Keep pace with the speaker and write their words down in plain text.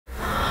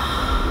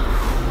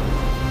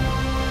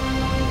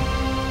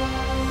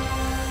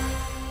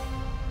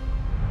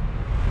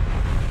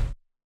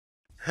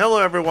Hello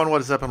everyone,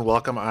 what is up and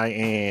welcome. I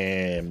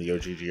am the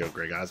OGGO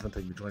Greg Osmond.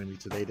 Thank you for joining me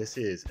today. This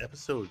is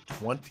episode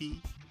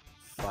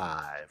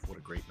 25. What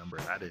a great number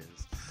that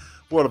is.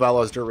 World of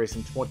Outlaws Dirt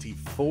Racing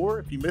 24.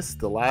 If you missed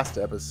the last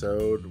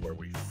episode where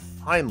we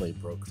finally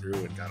broke through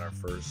and got our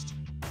first,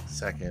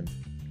 second,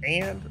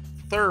 and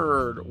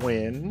third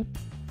win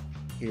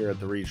here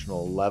at the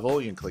regional level,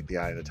 you can click the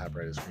eye in the top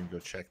right of the screen. Go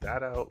check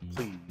that out.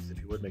 Please, if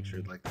you would, make sure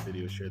you like the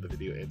video, share the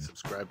video, and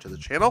subscribe to the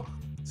channel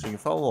so you can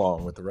follow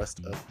along with the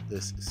rest of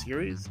this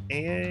series.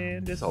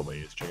 And as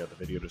always, check out the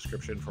video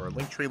description for our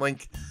Linktree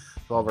link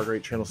to all of our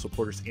great channel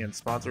supporters and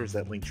sponsors.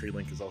 That Linktree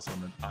link is also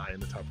in the eye in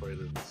the top right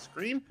of the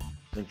screen.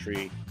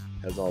 Linktree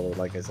has all of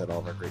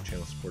our great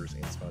channel supporters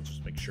and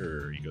sponsors. Make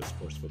sure you go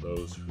support for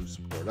those who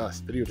support us.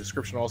 Video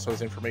description also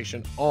has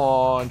information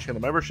on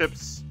channel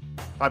memberships,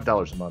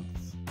 $5 a month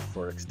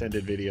for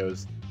extended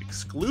videos,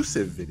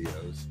 exclusive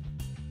videos,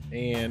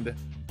 and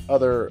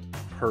other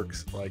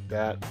perks like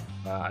that.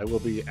 I will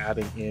be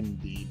adding in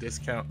the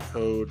discount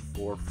code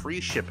for free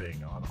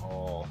shipping on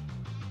all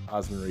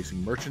Osmond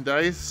Racing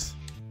merchandise,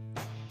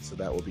 so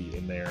that will be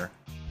in there.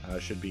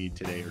 Should be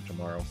today or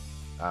tomorrow.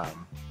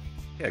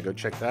 Yeah, go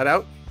check that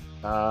out.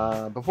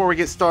 Before we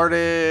get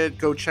started,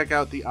 go check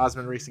out the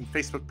Osmond Racing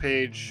Facebook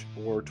page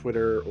or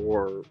Twitter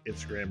or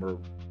Instagram or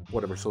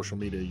whatever social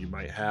media you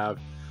might have.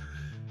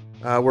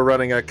 We're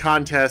running a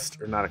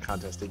contest, or not a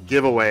contest, a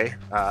giveaway.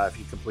 If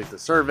you complete the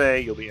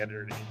survey, you'll be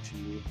entered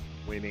into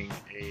winning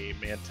a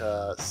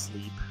Manta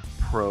Sleep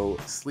Pro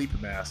sleep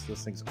mask.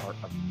 Those things are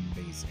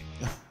amazing.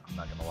 I'm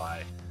not gonna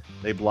lie.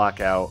 They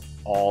block out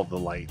all the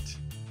light.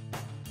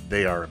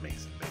 They are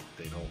amazing.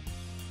 They don't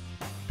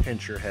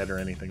pinch your head or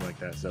anything like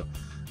that. So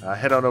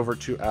head on over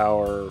to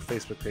our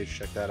Facebook page,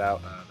 check that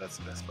out. That's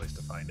the best place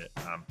to find it.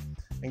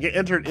 And get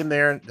entered in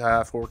there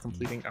for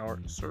completing our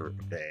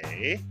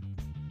survey.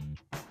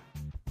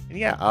 And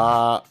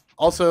yeah,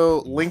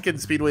 also Lincoln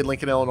Speedway,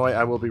 Lincoln, Illinois.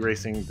 I will be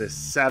racing this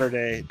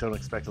Saturday. Don't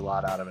expect a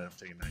lot out of it. I'm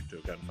taking a knife to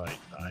a gunfight.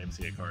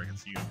 IMCA car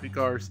against the UMP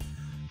cars.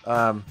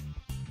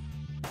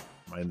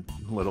 My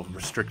little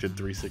restricted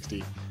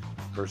 360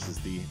 versus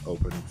the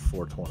open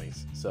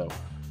 420s. So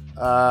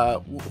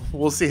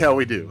we'll see how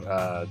we do.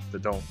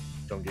 But don't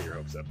get your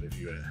hopes up if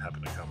you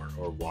happen to come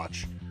or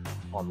watch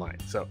online.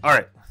 So all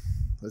right,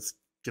 let's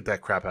get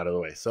that crap out of the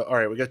way. So all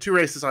right, we got 2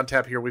 races on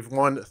tap here. We've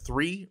won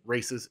 3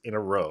 races in a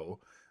row.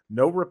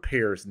 No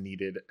repairs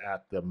needed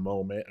at the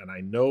moment, and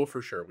I know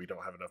for sure we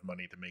don't have enough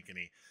money to make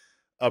any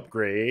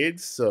upgrades,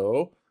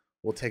 so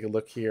we'll take a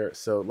look here.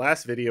 So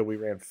last video, we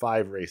ran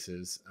 5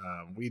 races.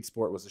 Weed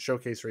Sport was a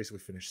showcase race. We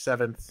finished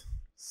 7th,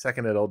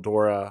 2nd at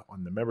Eldora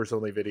on the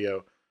members-only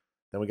video.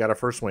 Then we got our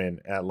first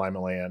win at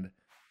Lima Land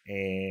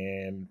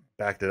and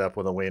backed it up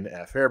with a win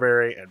at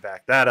Fairbury and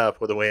backed that up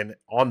with a win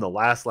on the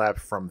last lap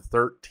from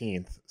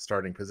 13th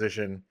starting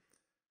position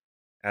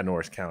at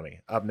Norris County.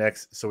 Up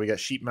next, so we got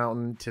Sheep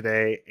Mountain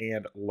today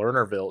and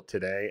Lernerville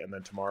today, and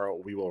then tomorrow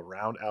we will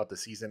round out the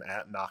season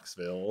at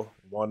Knoxville.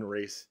 1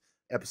 race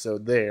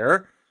episode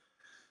there.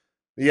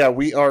 Yeah,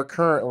 we are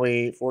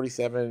currently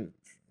 47,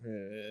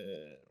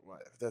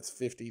 that's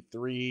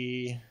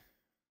 53,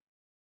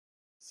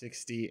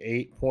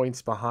 68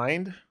 points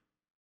behind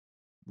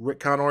Rick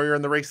Conroyer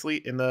in the race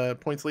lead, in the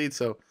points lead,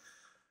 so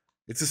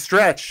it's a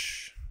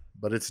stretch,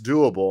 but it's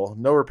doable.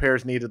 No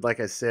repairs needed, like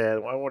I said.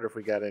 I wonder if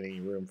we got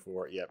any room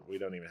for it. Yep, we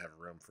don't even have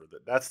room for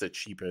that. That's the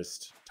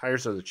cheapest.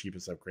 Tires are the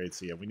cheapest upgrade.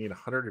 So yeah, we need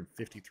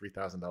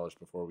 $153,000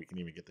 before we can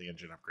even get the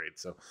engine upgrade.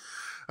 So,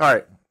 all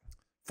right,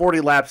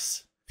 40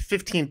 laps,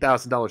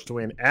 $15,000 to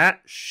win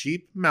at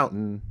Sheep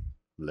Mountain.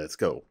 Let's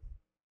go.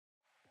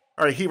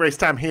 All right, heat race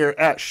time here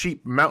at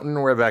Sheep Mountain.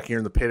 We're back here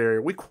in the pit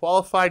area. We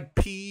qualified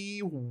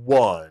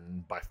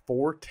P1 by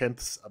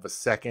 0.4 of a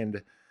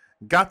second.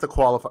 Got the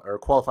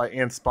qualify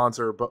and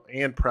sponsor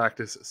and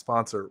practice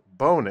sponsor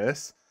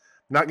bonus.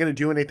 Not going to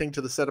do anything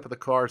to the setup of the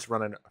car. It's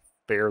running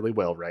fairly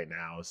well right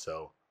now.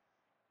 So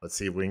let's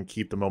see if we can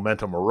keep the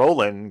momentum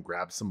rolling.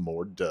 Grab some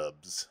more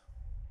dubs.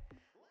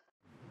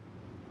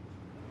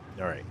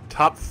 All right.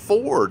 Top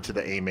 4 to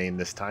the A main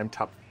this time.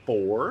 Top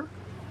 4.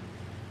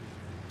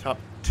 Top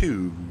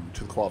 2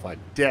 to the qualified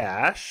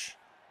dash.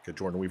 Good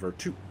Jordan Weaver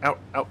 2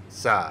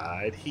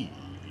 outside.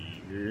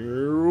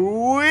 Here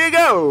we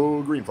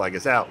go. Green flag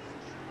is out.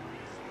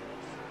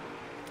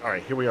 All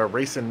right, here we are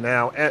racing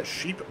now at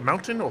Sheep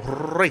Mountain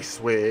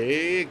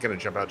Raceway. Gonna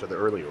jump out to the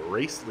early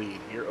race lead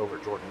here over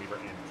Jordan Weaver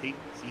and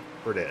Keith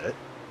Burdett.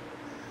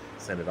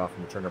 Send it off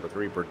from turn number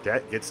 3.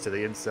 Burdett gets to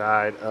the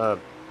inside of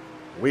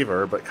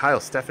Weaver, but Kyle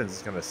Steffens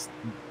is gonna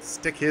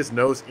stick his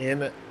nose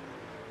in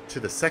to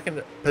the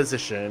 2nd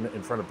position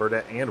in front of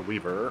Burdett and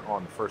Weaver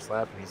on the first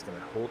lap, and he's gonna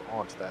hold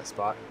on to that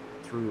spot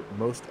through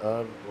most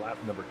of lap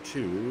number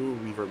 2.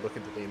 Weaver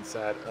looking to the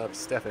inside of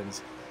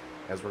Steffens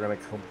as we're going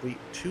to complete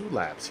 2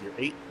 laps here.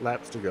 8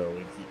 laps to go in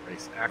heat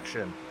race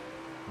action.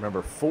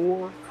 Remember,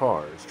 4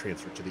 cars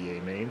transfer to the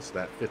A main, so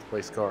that 5th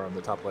place car on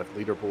the top left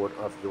leaderboard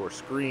of your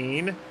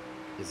screen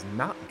is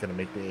not going to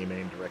make the A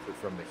main directly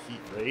from the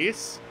heat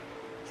race.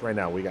 So right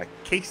now we got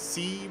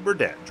Casey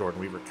Burdett, Jordan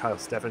Weaver, Kyle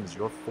Steffens,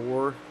 your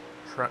 4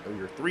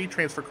 your 3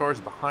 transfer cars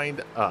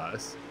behind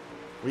us.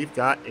 We've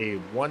got a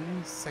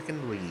 1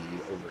 second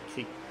lead over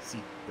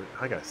Casey.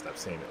 I gotta stop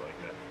saying it like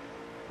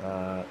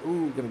that.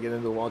 Gonna get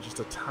into the wall just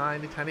a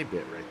tiny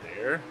bit right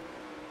there.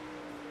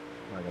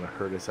 Not gonna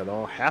hurt us at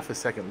all. Half a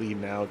second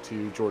lead now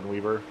to Jordan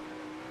Weaver.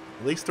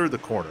 At least through the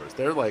corners.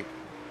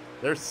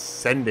 They're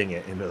sending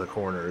it into the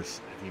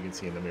corners, if you can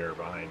see in the mirror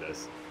behind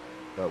us.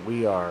 But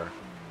we are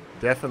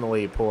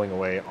definitely pulling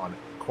away on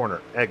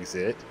corner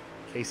exit.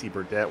 Casey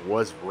Burdett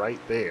was right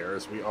there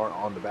as we are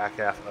on the back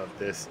half of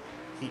this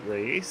heat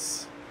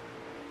race.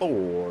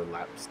 4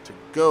 laps to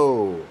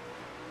go.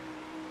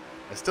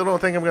 I still don't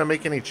think I'm going to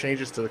make any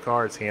changes to the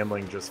car. It's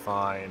handling just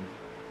fine,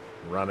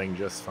 running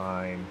just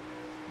fine.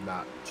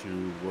 Not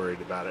too worried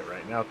about it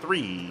right now.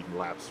 3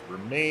 laps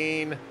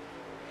remain.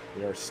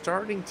 We are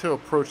starting to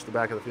approach the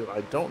back of the field. I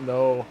don't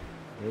know.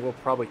 We will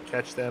probably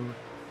catch them.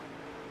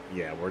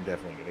 Yeah, we're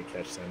definitely going to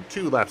catch them.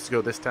 2 laps to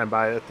go this time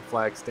by at the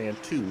flag stand.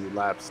 2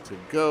 laps to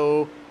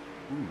go.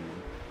 Ooh.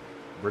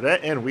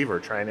 Burdett and Weaver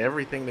trying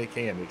everything they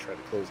can to try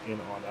to close in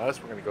on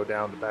us. We're going to go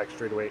down the back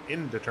straightaway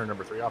into turn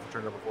number 3, off of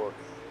turn number 4,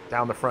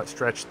 down the front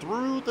stretch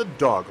through the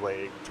dog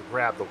leg to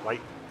grab the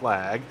white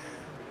flag.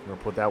 We're going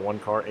to put that one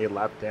car a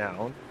lap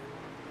down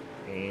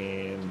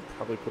and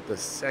probably put the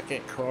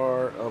second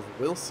car of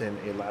Wilson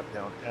a lap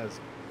down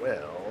as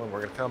well. And we're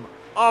going to come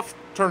off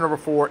turn number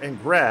 4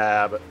 and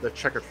grab the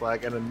checkered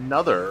flag and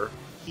another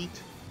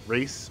heat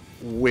race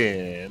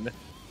win.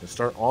 To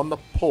start on the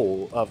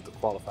pole of the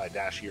qualified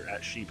dash here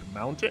at Sheep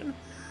Mountain.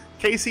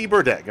 Casey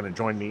Burdett going to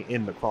join me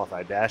in the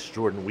qualified dash.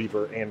 Jordan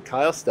Weaver and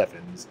Kyle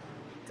Steffens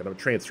going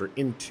to transfer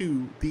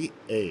into the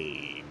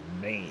A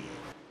main.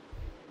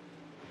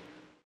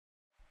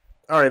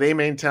 All right, A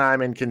main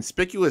time, and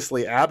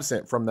conspicuously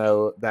absent from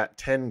that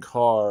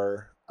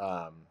 10-car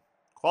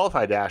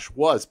qualified dash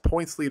was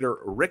points leader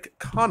Rick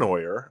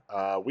Conoyer.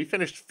 We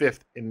finished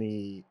 5th in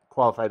the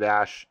qualified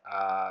dash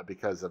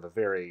because of a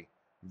very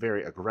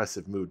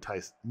aggressive move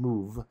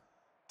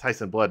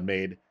Tyson Blood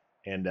made,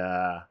 and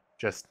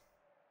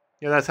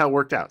that's how it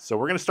worked out. So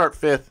we're going to start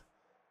 5th.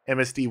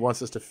 MSD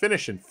wants us to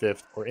finish in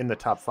 5th or in the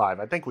top 5.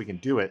 I think we can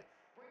do it.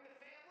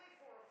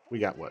 We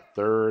got,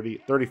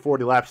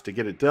 40 laps to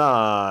get it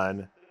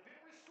done.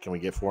 Can we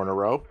get 4 in a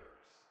row?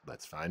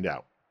 Let's find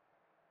out.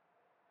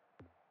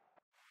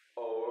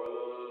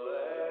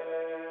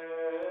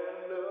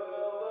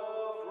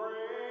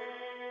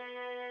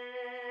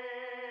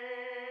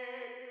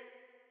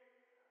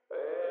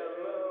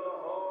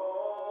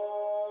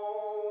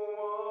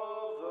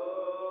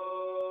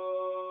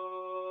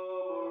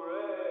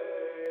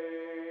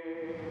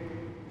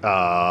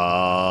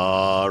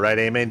 All right,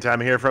 A main time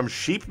here from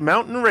Sheep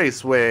Mountain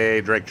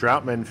Raceway. Drake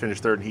Troutman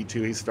finished 3rd in Heat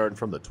 2. He's starting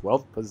from the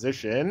 12th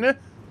position.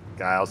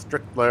 Kyle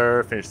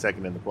Strickler finished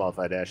 2nd in the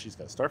qualified dash. He's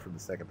going to start from the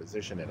 2nd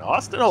position. And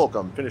Austin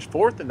Holcomb finished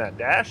 4th in that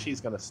dash.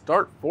 He's going to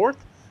start 4th.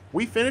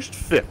 We finished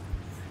 5th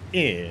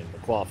in the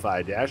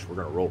qualified dash. We're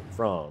going to roll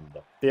from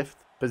the 5th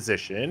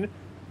position.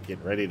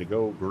 Getting ready to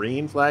go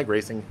green flag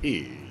racing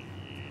here.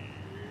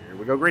 Here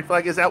we go. Green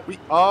flag is out. We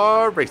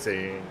are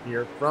racing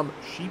here from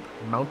Sheep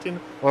Mountain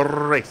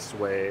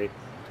Raceway.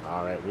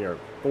 All right, we are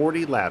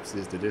 40 laps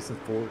is the distance,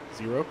 4-0.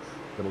 Going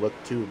to look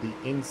to the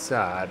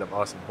inside of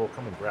Austin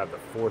Holcomb and grab the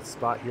 4th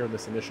spot here in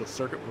this initial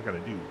circuit. We're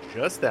going to do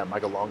just that.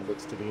 Michael Long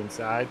looks to the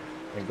inside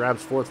and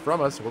grabs 4th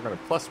from us. So we're going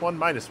to +1,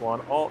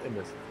 -1, all in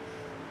this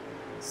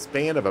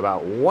span of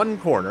about 1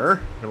 corner.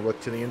 Going to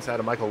look to the inside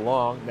of Michael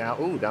Long. Now,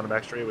 down the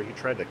back straightaway, he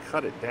tried to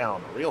cut it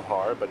down real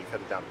hard, but he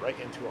cut it down right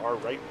into our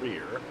right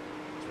rear.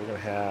 We're going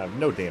to have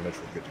no damage.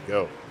 We're good to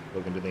go.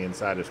 Looking to the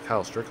inside is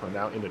Kyle Strickland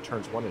now into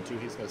turns 1 and 2.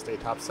 He's going to stay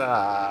top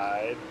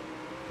side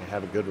and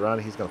have a good run.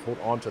 He's going to hold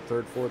on to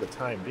 3rd for the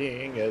time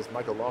being as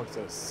Michael Long's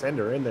going to send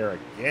her in there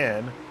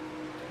again.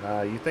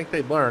 You think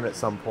they'd learn at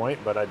some point,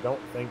 but I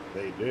don't think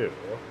they do.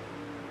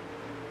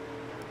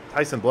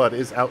 Tyson Blood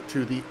is out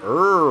to the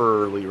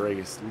early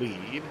race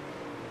lead.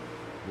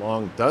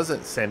 Long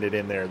doesn't send it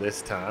in there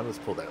this time. Let's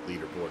pull that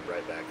leaderboard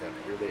right back up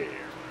here. There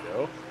we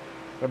go.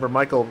 Remember,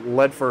 Michael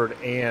Ledford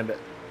and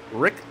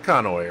Rick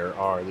Conoyer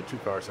are the 2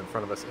 cars in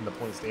front of us in the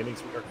point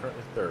standings. We are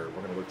currently 3rd.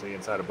 We're going to look to the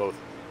inside of both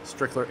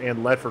Strickler and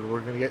Ledford.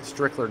 We're going to get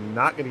Strickler,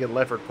 not going to get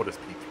Ledford, put us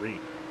P3.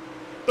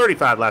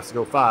 35 laps to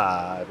go.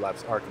 5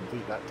 laps are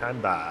complete that time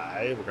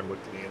by. We're going to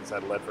look to the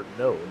inside of Ledford.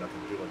 No,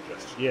 nothing doing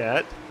just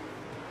yet.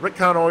 Rick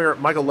Conoyer,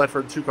 Michael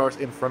Ledford, 2 cars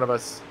in front of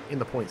us in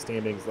the point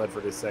standings.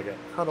 Ledford is 2nd.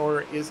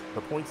 Conoyer is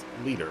the points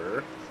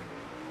leader.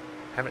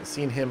 Haven't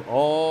seen him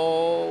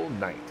all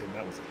night, and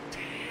that was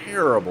a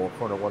terrible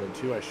corner 1 and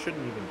 2. I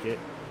shouldn't even get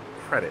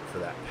credit for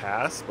that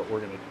pass, but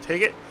we're going to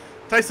take it.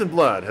 Tyson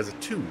Blood has a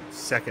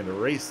 2-second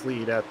race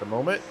lead at the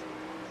moment.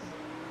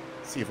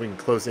 Let's see if we can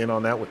close in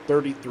on that with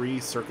 33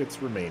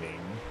 circuits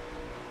remaining.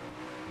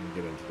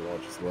 Get into the wall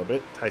just a little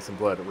bit. Tyson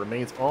Blood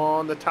remains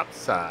on the top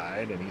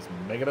side, and he's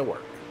making it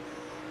work.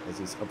 As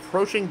he's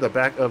approaching the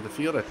back of the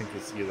field, I think you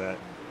see that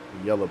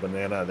yellow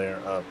banana there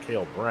of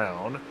Cale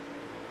Brown.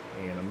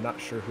 And I'm not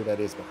sure who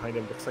that is behind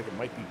him. Looks like it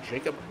might be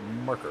Jacob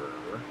Marker.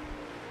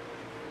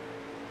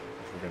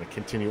 We're going to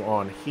continue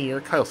on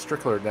here. Kyle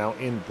Strickler now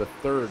in the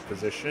third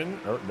position.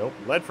 Or, nope,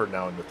 Ledford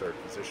now in the third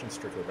position.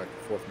 Strickler back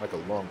and forth.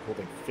 Michael Long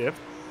holding fifth.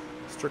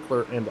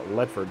 Strickler and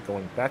Ledford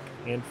going back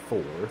and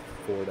forth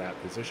for that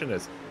position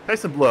as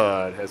Tyson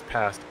Blood has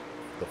passed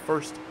the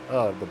first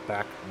of the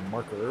back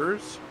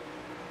markers.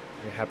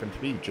 It happened to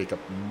be Jacob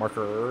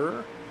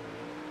Marker.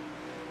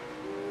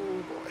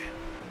 Oh boy.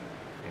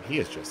 And he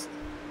has just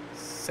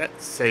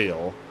set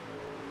sail,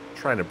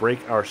 trying to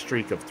break our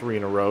streak of 3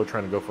 in a row,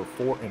 trying to go for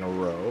 4 in a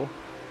row.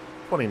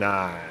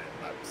 29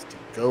 laps to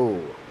go.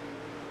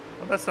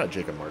 Well, that's not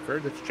Jacob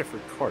Marker, that's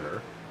Jeffrey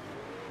Carter.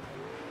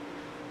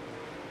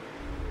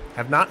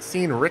 Have not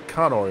seen Rick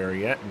Conoyer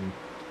yet, and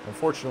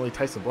unfortunately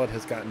Tyson Blood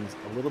has gotten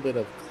a little bit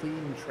of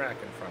clean track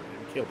in front of him.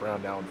 Cale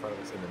Brown now in front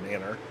of us in the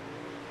manor.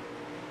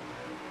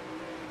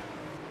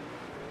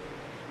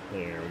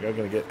 There we go,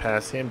 going to get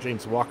past him.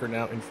 James Walker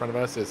now in front of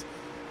us as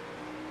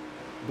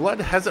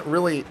Blood hasn't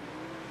really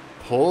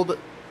pulled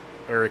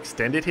or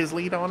extended his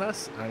lead on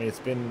us. I mean, it's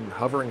been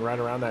hovering right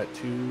around that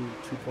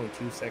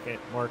 2.2 second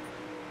mark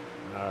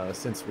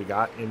since we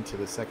got into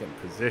the second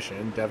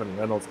position. Devin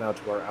Reynolds now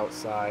to our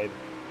outside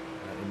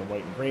in the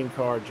white and green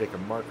car. Jacob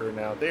Marker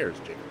now. There's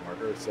Jacob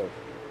Marker. So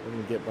we're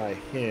going to get by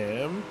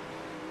him.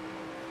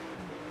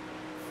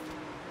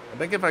 I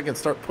think if I can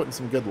start putting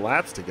some good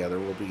laps together,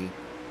 we'll be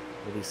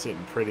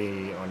sitting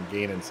pretty on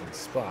gaining some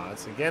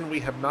spots. Again, we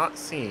have not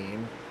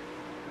seen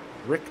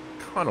Rick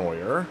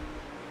Conoyer.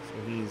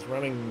 So he's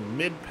running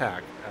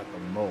mid-pack at the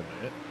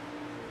moment.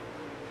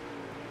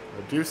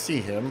 I do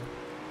see him.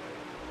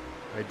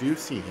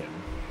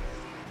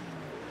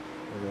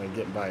 We're going to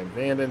get by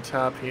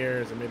Vandentop here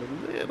as I made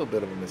a little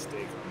bit of a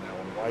mistake on that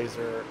one.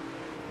 Weiser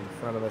in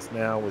front of us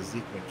now with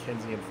Zeke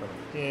McKenzie in front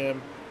of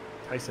him.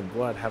 Tyson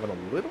Blood having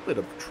a little bit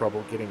of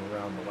trouble getting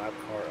around the lap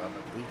car of,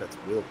 I believe that's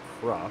Will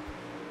Krupp.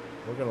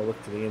 We're going to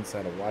look to the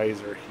inside of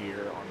Weiser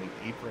here on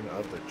the apron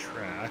of the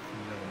track.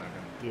 No, we're not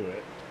going to do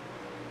it.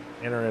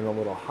 Enter in a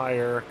little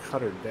higher,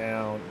 cut her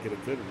down, get a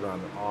good run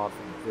off,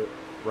 and get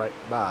right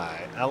by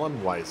Alan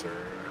Weiser.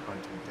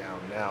 Hunting down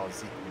now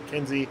Zeke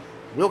McKenzie,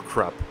 Will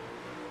Krupp,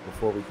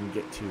 before we can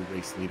get to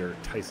race leader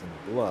Tyson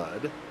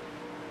Blood.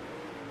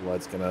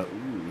 Blood's gonna,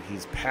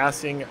 he's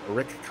passing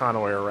Rick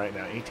Conoyer right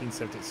now,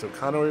 18-17. So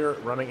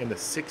Conoyer running in the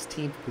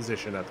 16th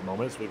position at the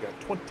moment. So we've got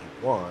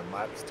 21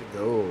 laps to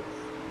go.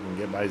 We can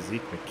get by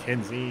Zeke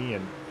McKenzie,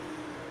 and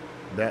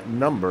that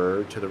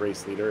number to the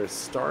race leader is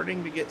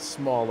starting to get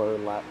smaller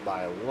lap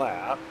by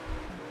lap.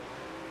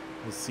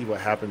 We'll see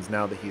what happens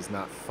now that he's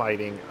not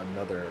fighting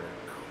another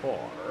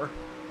car.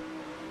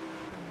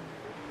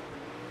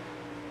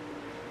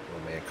 Oh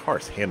man,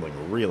 car's handling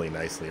really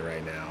nicely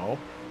right now.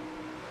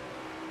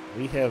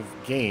 We have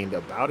gained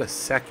about a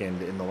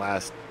second in the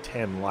last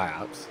 10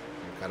 laps.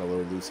 We've got a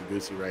little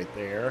loosey-goosey right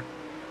there.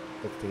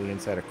 Look to the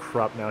inside of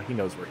Krupp now. He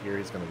knows we're here.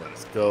 He's going to let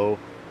us go.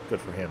 Good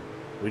for him.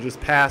 We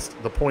just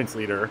passed the points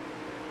leader,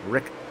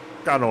 Rick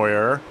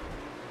Conoyer.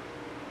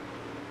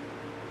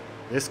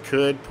 This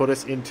could put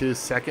us into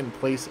second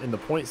place in the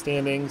point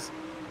standings.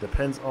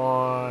 Depends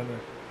on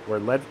where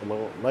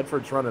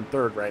Ledford's running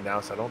third right now,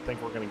 so I don't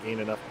think we're going to gain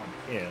enough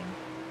on him.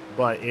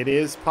 But it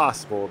is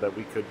possible that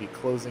we could be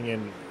closing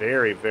in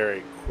very,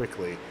 very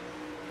quickly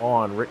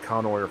on Rick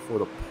Conoyer for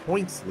the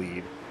points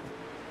lead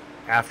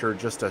after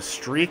just a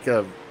streak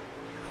of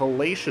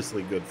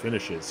hellaciously good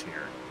finishes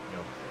here.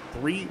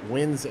 3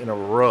 wins in a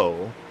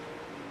row,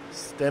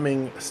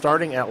 starting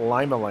at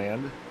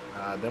Limaland.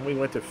 Then we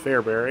went to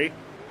Fairbury,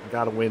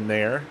 got a win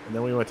there. And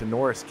then we went to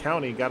Norris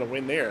County, got a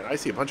win there. And I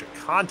see a bunch of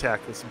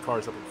contact with some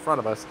cars up in front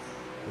of us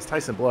as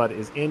Tyson Blood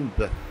is in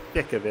the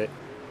thick of it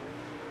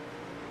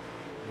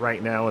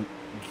right now and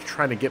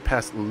trying to get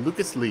past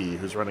Lucas Lee,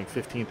 who's running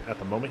 15th at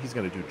the moment. He's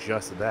going to do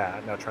just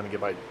that. Now trying to get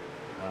by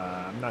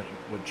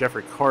with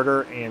Jeffrey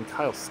Carter and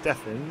Kyle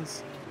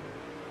Steffens.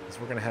 So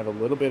we're going to have a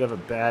little bit of a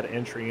bad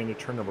entry into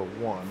turn number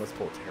 1. Let's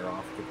pull tear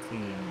off, get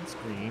clean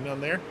screen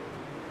on there.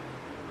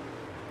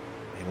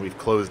 And we've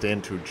closed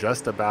into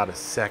just about a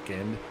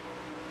second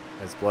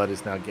as Blood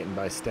is now getting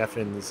by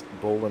Steffens,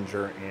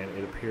 Bollinger, and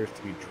it appears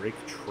to be Drake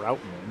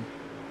Troutman.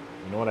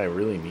 You know what I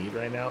really need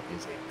right now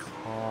is a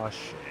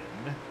caution.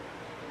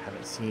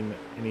 Haven't seen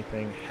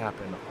anything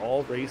happen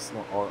all race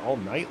long, or all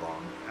night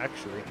long,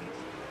 actually.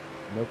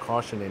 No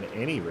caution in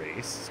any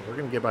race. So we're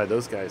going to get by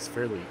those guys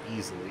fairly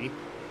easily.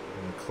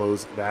 And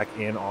close back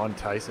in on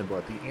Tyson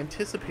Blood. The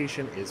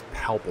anticipation is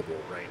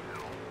palpable right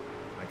now.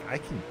 Like, I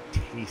can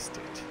taste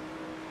it.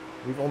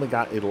 We've only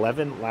got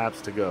 11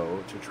 laps to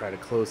go to try to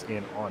close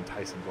in on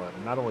Tyson Blood.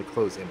 And not only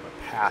close in, but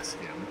pass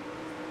him.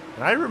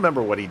 And I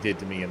remember what he did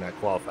to me in that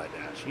qualified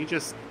dash. He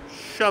just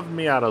shoved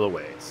me out of the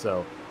way.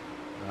 So,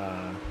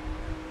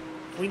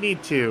 we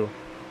need to...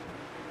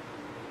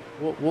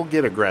 We'll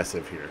get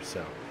aggressive here.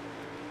 So,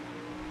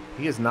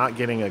 he is not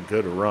getting a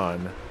good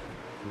run.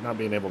 He's not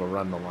being able to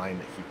run the line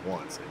that he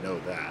wants. I know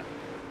that.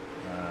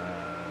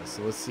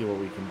 So let's see what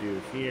we can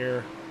do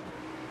here.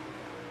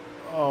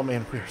 Oh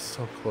man, we are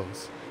so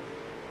close.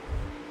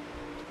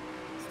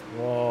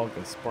 Wall,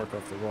 gonna spark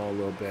off the wall a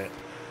little bit.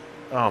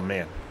 Oh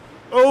man,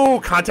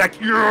 Oh, contact.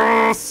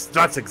 Yes!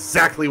 That's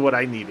exactly what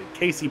I needed.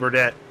 Casey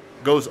Burdett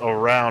goes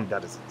around.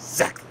 That is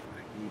exactly what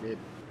I needed.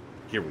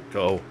 Here we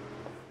go.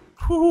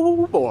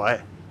 Whoo,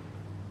 boy.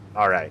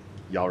 All right.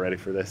 Y'all ready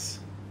for this?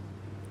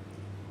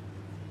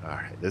 All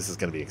right. This is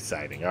going to be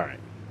exciting. All right.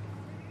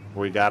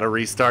 We got to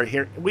restart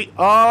here. We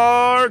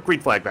are green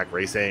flag back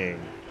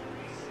racing.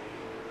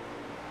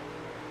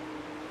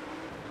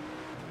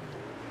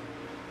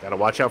 Got to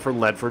watch out for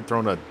Ledford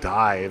throwing a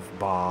dive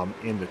bomb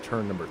into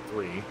turn number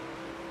 3. I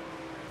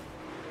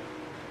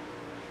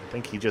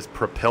think he just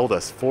propelled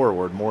us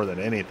forward more than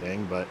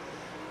anything, but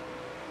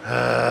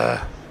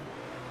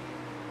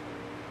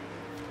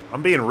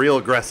I'm being real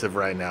aggressive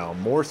right now,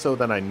 more so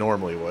than I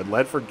normally would.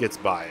 Ledford gets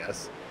by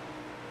us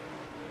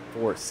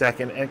for a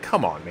second, and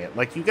come on, man.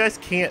 Like, you guys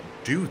can't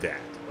do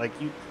that. Like,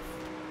 you...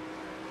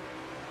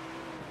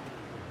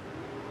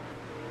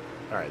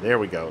 All right, there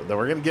we go. Then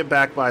we're going to get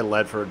back by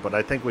Ledford, but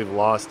I think we've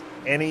lost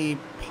any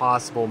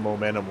possible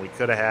momentum we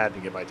could have had to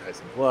get by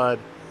Tyson Flood.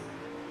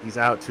 He's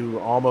out to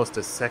almost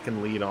a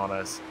second lead on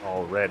us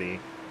already,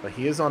 but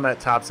he is on that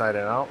top side,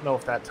 and I don't know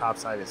if that top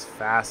side is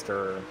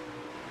faster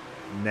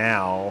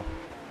now,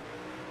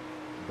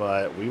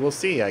 but we will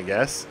see, I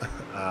guess.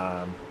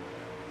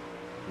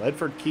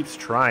 Ledford keeps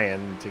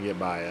trying to get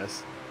by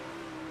us.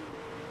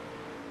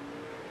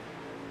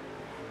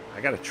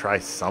 I got to try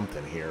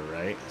something here,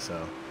 right? So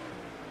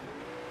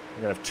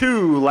we're going to have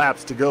 2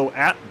 laps to go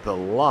at the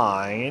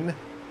line.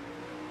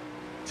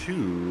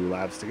 2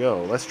 laps to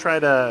go. Let's try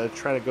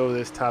to go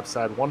this top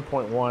side.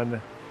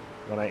 1.1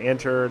 when I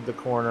entered the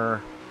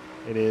corner.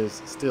 It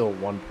is still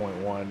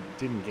 1.1.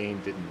 Didn't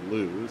gain, didn't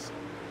lose.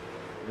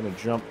 We're going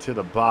to jump to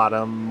the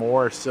bottom,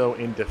 more so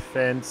in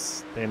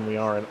defense than we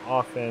are in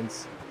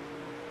offense.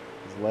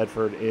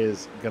 Ledford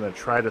is going to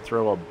try to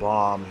throw a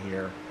bomb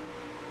here.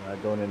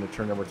 Going into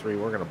turn number 3,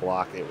 we're going to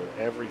block it with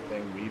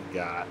everything we've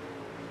got.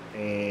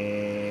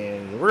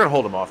 And we're going to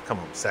hold him off, come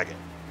home second.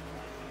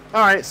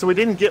 All right, so we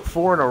didn't get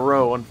 4 in a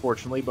row,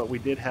 unfortunately, but we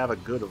did have a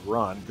good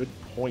run, good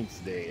points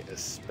day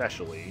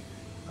especially.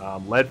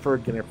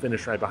 Ledford going to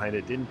finish right behind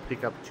it. Didn't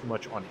pick up too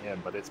much on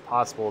him, but it's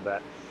possible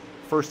that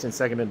first and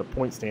second in the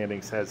point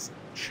standings has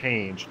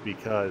changed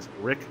because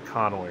Rick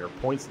Conway, our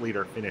points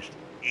leader, finished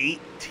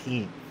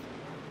 18th.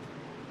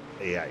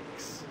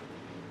 Yikes.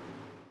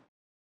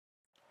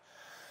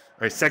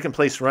 All right, second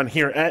place run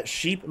here at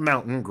Sheep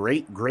Mountain.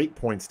 Great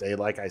points day.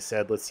 Like I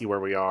said, let's see where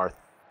we are.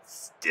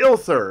 Still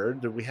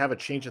third. Do we have a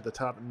change at the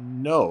top?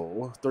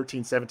 No.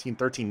 13-17,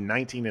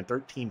 13-19, and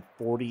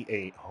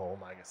 13-48. Oh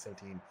my God,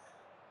 17,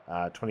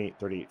 28,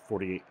 38,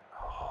 48.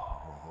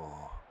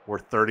 Oh, we're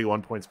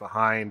 31 points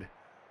behind.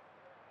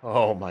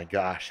 Oh my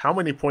gosh. How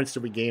many points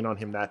did we gain on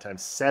him that time?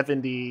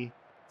 70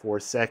 for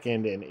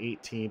second, and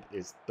 18th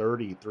is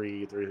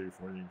 33, 33,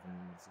 40.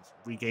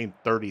 We gained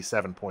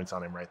 37 points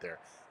on him right there.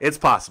 It's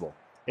possible.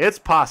 It's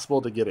possible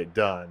to get it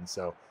done.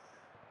 So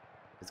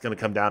it's going to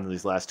come down to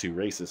these last 2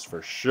 races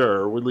for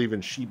sure. We're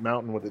leaving Sheep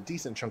Mountain with a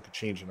decent chunk of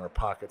change in our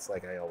pockets,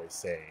 like I always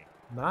say.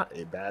 Not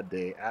a bad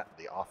day at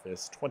the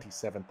office.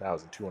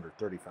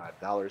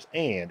 $27,235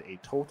 and a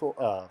total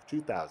of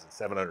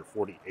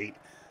 2,748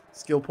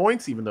 skill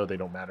points, even though they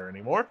don't matter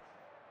anymore.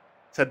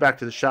 Let's head back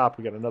to the shop.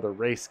 We got another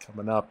race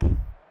coming up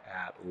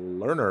at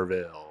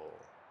Lernerville.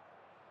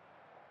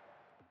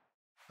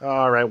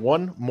 All right,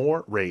 one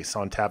more race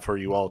on tap for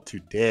you all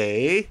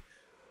today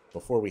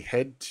before we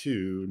head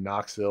to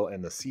Knoxville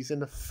and the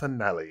season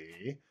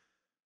finale.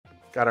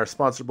 Got our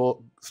sponsor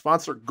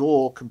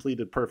goal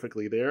completed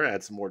perfectly there.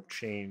 Add some more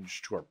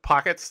change to our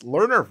pockets.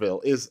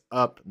 Lernerville is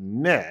up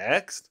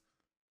next.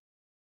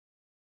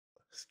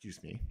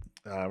 Excuse me.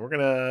 We're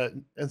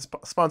going to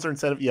sponsor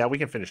incentive. Yeah, we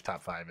can finish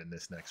top 5 in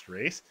this next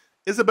race.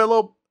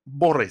 Isabella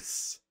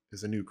Boris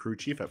is a new crew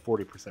chief at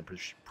 40%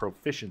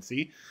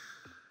 proficiency.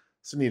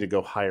 So need to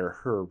go hire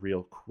her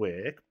real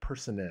quick.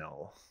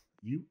 Personnel.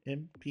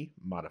 UMP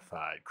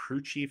Modified.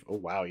 Crew chief. Oh,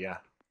 wow, yeah.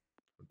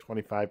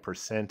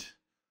 25%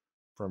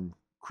 from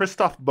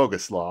Christoph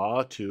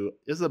Boguslaw to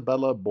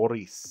Isabella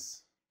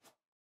Boris.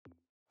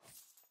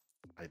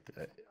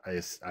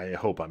 I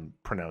hope I'm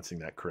pronouncing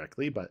that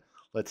correctly, but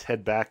let's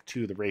head back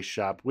to the race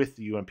shop with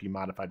the UMP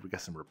Modified. We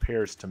got some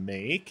repairs to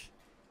make.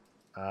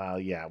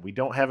 Yeah, we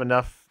don't have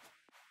enough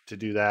to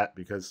do that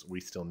because we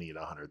still need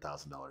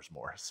 $100,000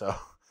 more. So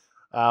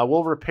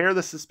we'll repair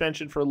the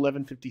suspension for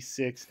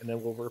 $1156, and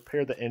then we'll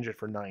repair the engine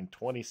for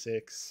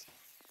 $926.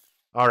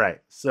 All right,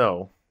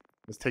 so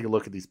let's take a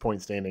look at these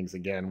point standings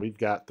again. We've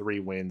got 3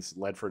 wins.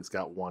 Ledford's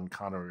got 1.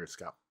 Connor's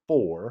got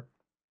 4.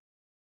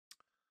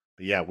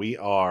 But yeah, we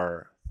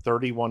are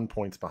 31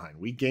 points behind.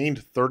 We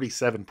gained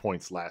 37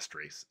 points last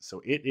race,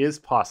 so it is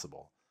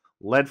possible.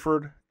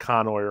 Ledford,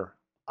 Connor,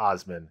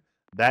 Osman.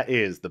 That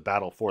is the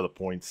battle for the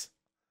points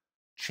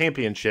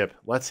championship.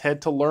 Let's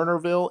head to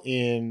Lernerville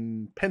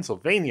in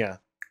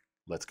Pennsylvania.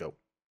 Let's go.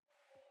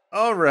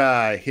 All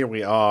right, here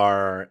we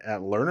are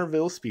at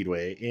Lernerville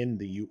Speedway in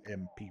the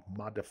UMP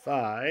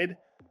Modified.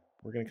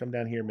 We're going to come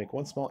down here and make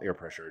one small air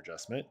pressure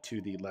adjustment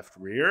to the left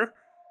rear.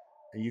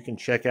 And you can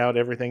check out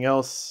everything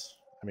else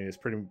I mean, it's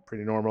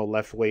pretty normal.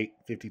 Left weight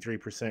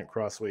 53%,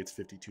 cross weight's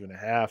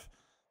 52.5.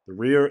 The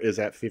rear is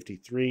at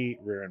 53.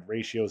 Rear end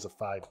ratio is a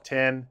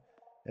 510,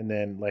 and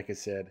then, like I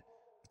said,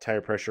 the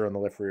tire pressure on the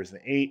left rear is an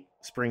 8.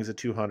 Springs a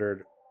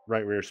 200.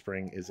 Right rear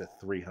spring is a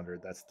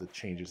 300. That's the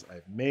changes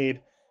I've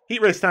made.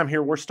 Heat race time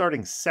here. We're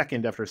starting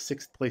second after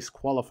 6th place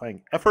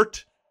qualifying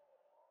effort.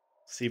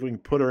 See if we can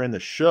put her in the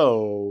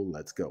show.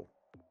 Let's go.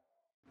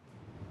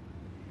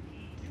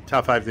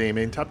 Top 5 to the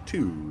main, top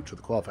 2 to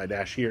the qualified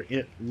dash here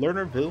at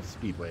Lernerville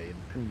Speedway in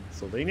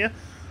Pennsylvania.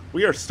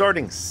 We are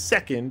starting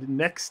second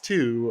next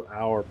to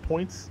our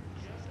points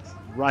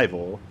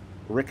rival,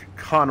 Rick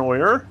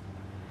Conoyer.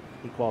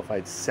 He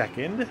qualified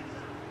second.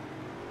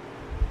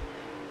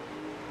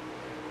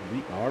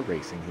 We are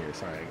racing here.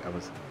 Sorry, I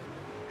was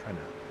trying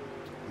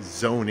to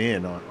zone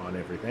in on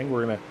everything.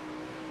 We're going to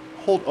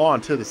hold on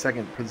to the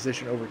second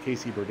position over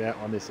Casey Burdett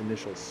on this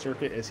initial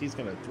circuit as he's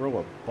going to throw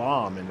a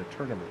bomb into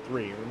turn number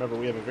 3. Remember,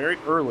 we have a very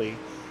early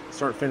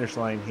start-finish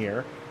line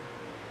here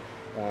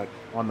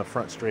on the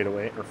front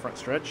straightaway or front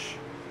stretch.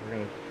 We're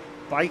going to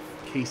fight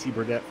Casey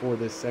Burdett for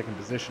this second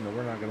position, and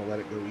we're not going to let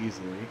it go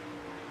easily.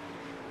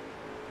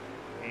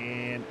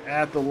 And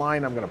at the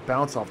line, I'm going to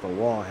bounce off the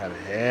wall and have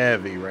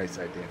heavy right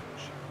side damage.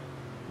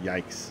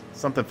 Yikes.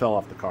 Something fell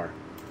off the car.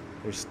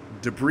 There's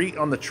debris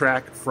on the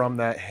track from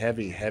that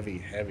heavy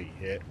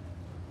hit.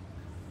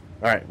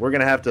 All right, we're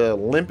going to have to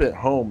limp it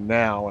home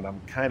now, and I'm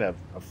kind of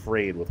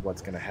afraid with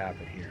what's going to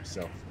happen here.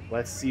 So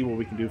let's see what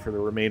we can do for the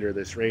remainder of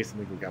this race. I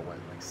think we've got, what,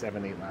 like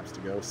 7-8 laps to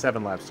go?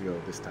 7 laps to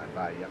go this time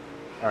by, yep.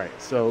 All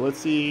right, so let's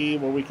see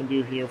what we can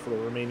do here for the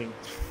remaining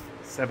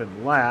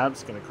 7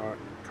 laps.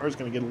 Car's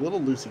going to get a little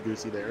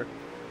loosey-goosey there.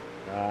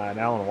 And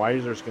Alan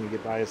Weiser's going to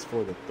get by us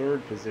for the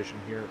 3rd position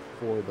here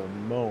for the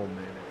moment,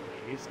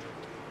 at least.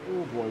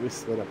 Oh boy, we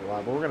slid up a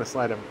lot, but we're going to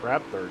slide up and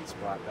grab 3rd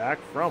spot back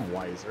from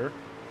Weiser.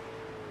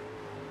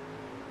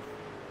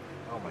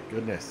 Oh my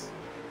goodness.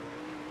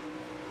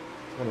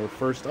 It's one of the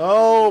first.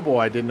 Oh boy,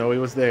 I didn't know he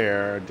was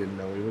there.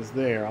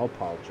 I'll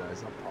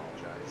apologize.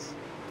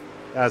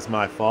 That's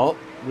my fault.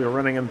 We were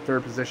running in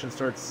 3rd position,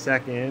 starts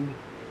 2nd.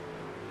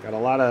 Got a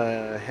lot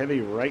of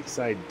heavy right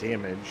side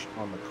damage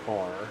on the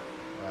car.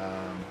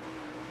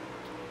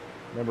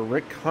 Remember,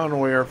 Rick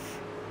Conoyer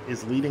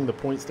is leading the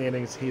point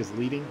standings. He is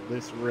leading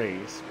this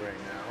race right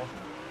now.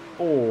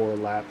 4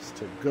 laps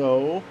to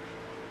go.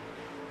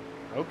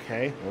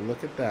 Okay, well,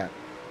 look at that.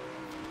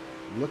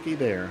 Looky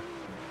there.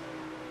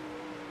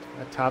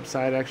 That top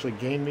side actually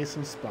gained me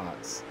some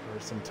spots,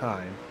 or some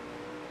time.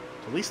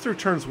 At least through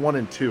turns 1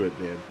 and 2 it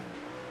did.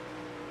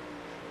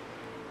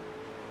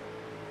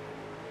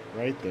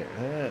 Right there.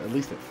 At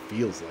least it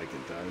feels like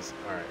it does.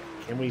 All right,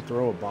 can we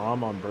throw a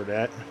bomb on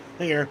Burdett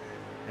here?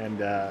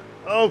 And,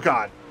 oh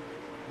God.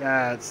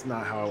 That's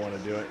not how I want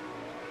to do it.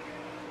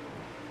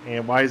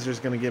 And Weiser's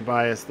going to get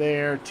by us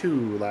there.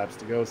 2 laps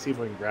to go. See if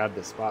we can grab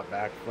the spot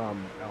back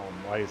from Alan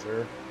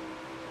Weiser.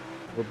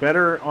 We're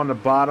better on the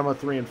bottom of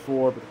 3 and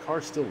 4, but the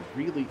car's still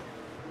really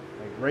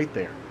like right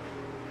there.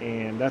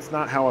 And that's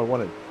not how I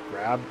want to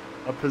grab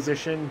a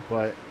position,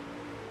 but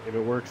if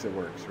it works,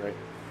 right?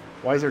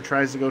 Weiser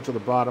tries to go to the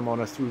bottom on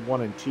us through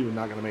 1 and 2.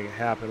 Not going to make it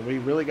happen. We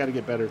really got to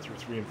get better through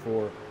 3 and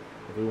 4.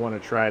 If we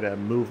want to try to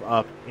move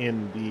up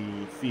in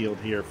the field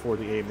here for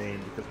the A main,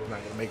 because we're not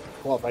going to make the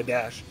qualified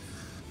dash.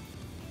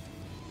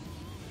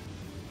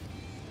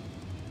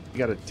 You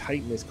got to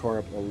tighten this car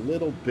up a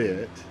little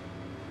bit.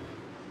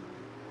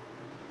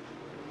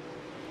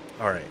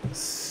 All right,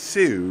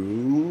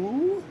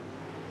 so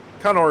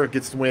Conor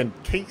gets to win.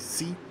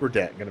 Casey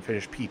Burdett going to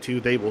finish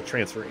P2. They will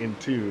transfer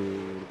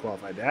into the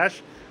qualified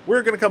dash.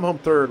 We're going to come home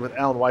 3rd with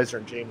Alan Weiser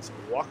and James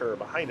Walker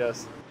behind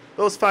us.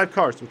 Those 5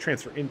 cars will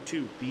transfer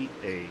into the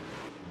A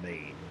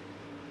main.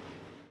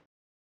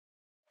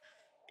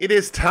 It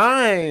is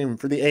time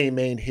for the A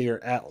main here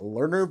at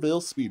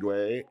Lernerville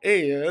Speedway,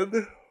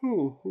 and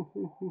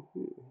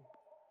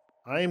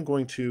I am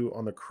going to,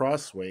 on the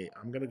crossway,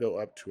 I'm going to go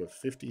up to a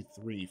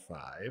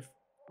 53.5.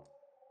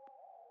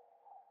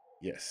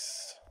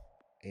 Yes.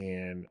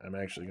 And I'm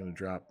actually going to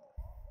drop,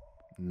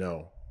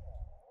 no.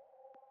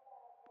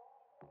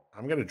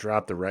 I'm going to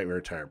drop the right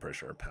rear tire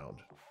pressure a pound.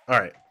 All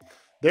right.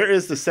 There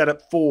is the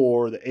setup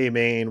for the A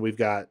main. We've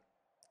got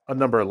a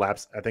number of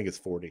laps. I think it's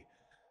 40.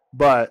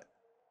 But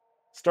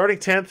starting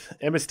 10th,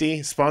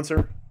 MSD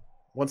sponsor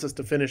wants us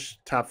to finish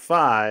top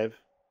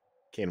 5.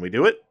 Can we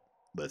do it?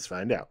 Let's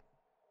find out.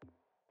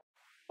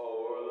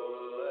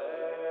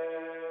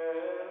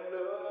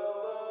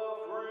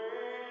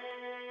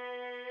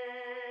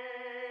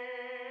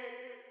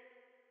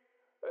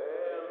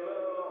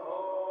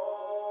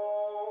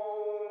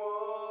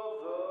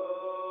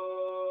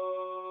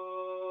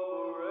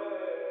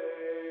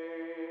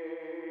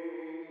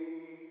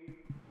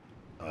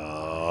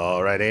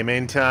 All right,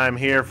 A-main time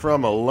here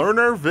from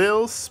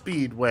Lernerville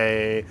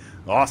Speedway.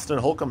 Austin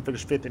Holcomb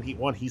finished 5th in Heat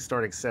 1. He's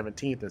starting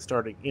 17th, and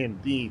starting in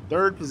the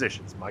 3rd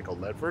positions, Michael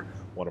Ledford,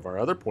 one of our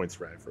other points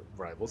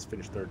rivals,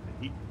 finished 3rd in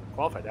the Heat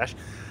qualified dash.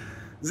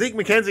 Zeke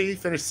McKenzie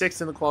finished 6th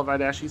in the qualified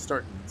dash. He's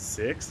starting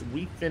 6th.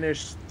 We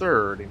finished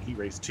 3rd in Heat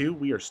Race 2.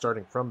 We are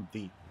starting from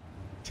the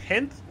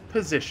 10th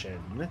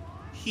position.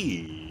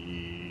 Here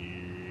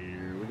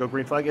we go.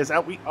 Green flag is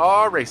out. We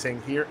are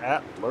racing here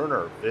at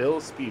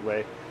Lernerville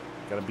Speedway.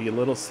 Going to be a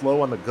little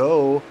slow on the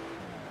go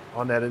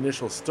on that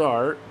initial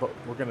start, but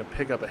we're going to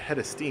pick up a head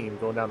of steam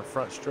going down the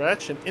front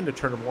stretch and into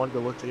turn number 1. Go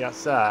look to the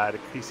outside.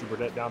 Casey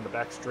Burdett down the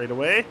back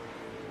straightaway.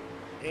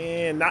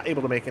 And not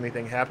able to make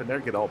anything happen there.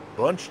 Get all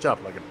bunched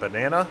up like a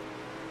banana.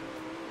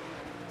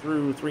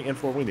 Through 3 and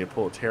 4, we need to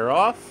pull a tear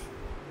off.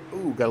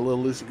 Ooh, got a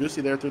little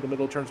loosey-goosey there through the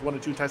middle. Turns 1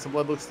 and 2. Tyson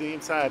Blood looks to the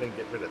inside and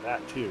get rid of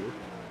that too.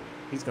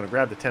 He's going to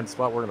grab the 10th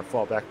spot. We're going to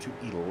fall back to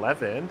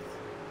 11th.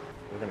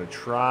 We're going to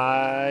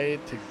try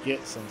to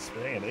get some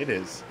span.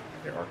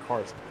 There are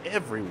cars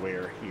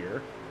everywhere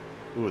here.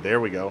 Ooh, there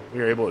we go. We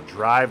were able to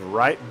drive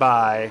right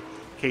by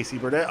Casey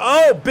Burdett.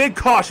 Oh, big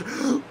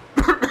caution.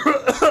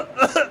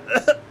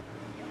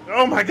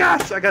 Oh my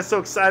gosh, I got so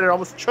excited, I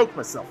almost choked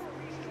myself.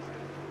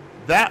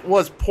 That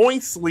was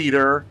points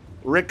leader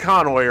Rick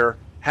Conoyer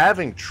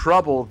having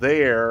trouble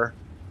there.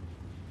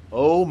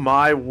 Oh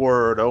my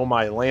word, oh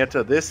my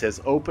Lanta, this has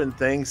opened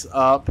things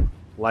up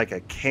like a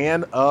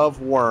can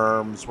of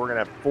worms. We're going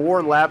to have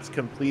 4 laps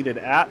completed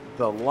at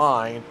the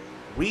line.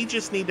 We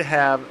just need to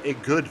have a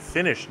good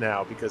finish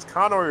now because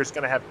Conoyer is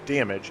going to have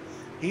damage.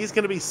 He's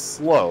going to be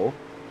slow.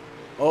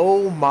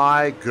 Oh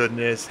my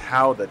goodness,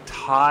 how the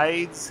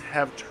tides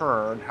have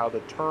turned, how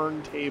the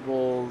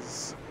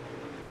turntables...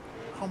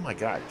 Oh my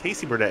god,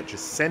 Casey Burdett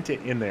just sent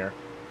it in there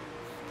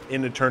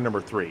into turn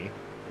number 3.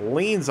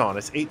 Leans on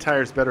us, 8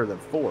 tires better than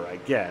 4, I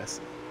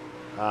guess.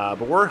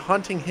 But we're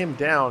hunting him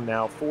down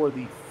now for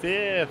the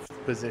 5th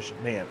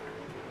position. Man,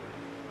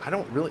 I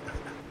don't really...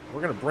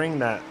 We're going to bring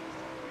that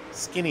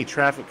skinny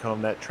traffic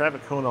cone, that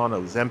traffic cone on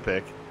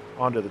Ozempic,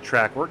 onto the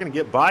track. We're going to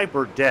get by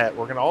Burdett.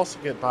 We're going to also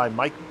get by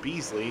Mike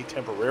Beasley,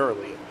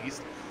 temporarily at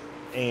least,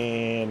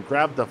 and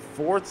grab the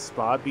 4th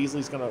spot.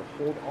 Beasley's going to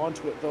hold on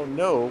to it, though.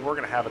 No, we're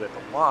going to have it at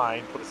the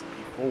line. Put us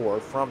in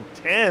P4 from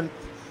 10th.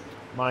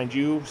 Mind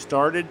you,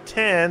 started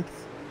 10th.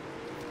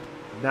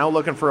 Now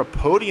looking for a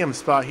podium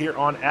spot here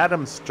on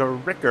Adam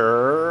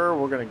Stricker.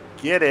 We're going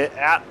to get it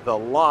at the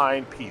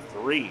line,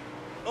 P3.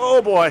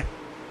 Oh, boy.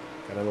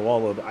 Got in the wall a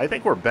little bit. I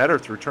think we're better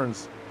through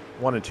turns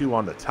 1 and 2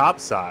 on the top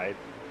side.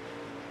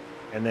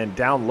 And then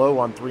down low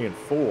on 3 and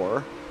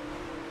 4.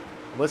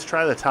 Let's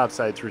try the top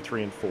side through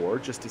 3 and 4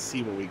 just to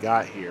see what we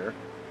got here.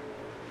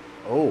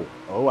 Oh,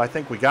 I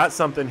think we got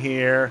something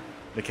here.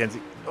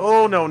 Mackenzie.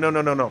 Oh,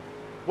 no.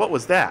 What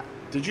was that?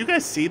 Did you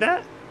guys see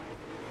that?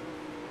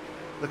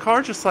 The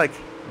car just like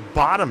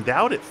bottomed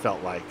out, it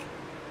felt like.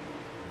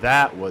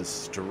 That was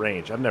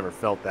strange. I've never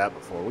felt that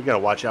before. We got to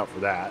watch out for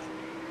that.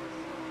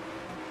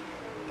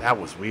 That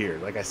was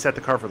weird. Like I set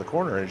the car for the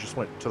corner and it just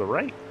went to the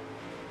right.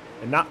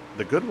 And not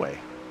the good way.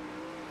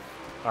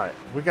 All right,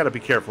 we got to be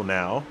careful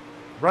now.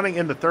 Running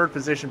in the 3rd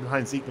position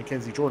behind Zeke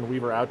McKenzie, Jordan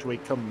Weaver out to a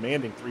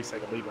commanding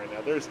 3-second lead right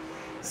now. There's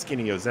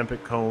skinny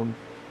Ozempic cone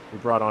we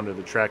brought onto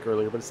the track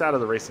earlier, but it's out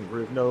of the racing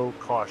groove. No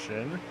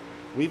caution.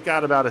 We've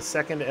got about 1.25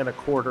 seconds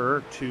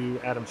to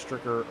Adam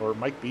Stricker or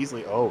Mike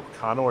Beasley. Oh,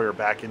 Conoyer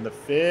back in the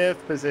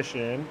 5th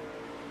position.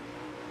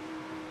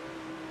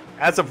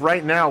 As of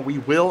right now, we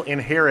will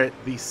inherit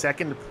the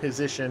 2nd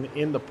position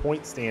in the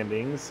point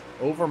standings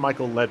over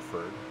Michael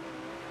Ledford.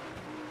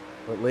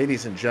 But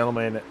ladies and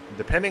gentlemen,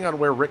 depending on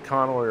where Rick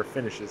Conoyer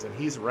finishes, and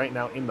he's right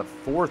now in the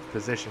 4th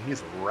position,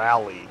 he's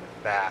rallied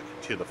back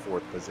to the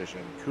 4th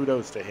position.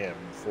 Kudos to him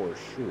for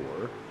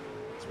sure.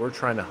 So we're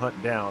trying to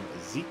hunt down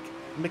Zeke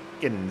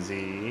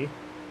McKenzie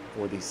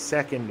for the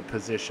 2nd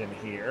position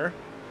here.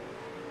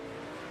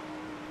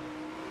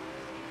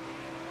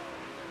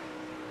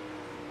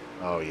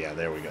 Oh yeah,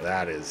 there we go.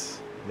 That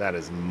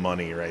is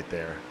money right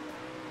there.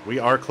 We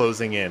are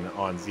closing in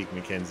on Zeke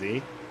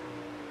McKenzie.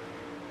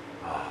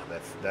 Oh,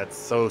 that's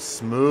so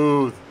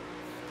smooth.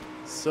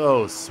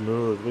 So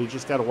smooth. We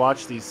just got to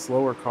watch these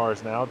slower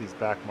cars now, these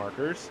back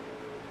markers.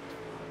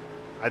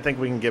 I think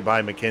we can get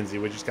by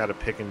McKenzie. We just got to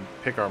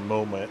pick our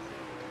moment.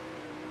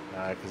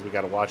 Because we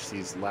got to watch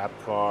these lap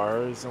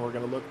cars. And we're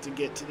going to look to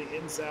get to the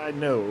inside.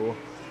 No.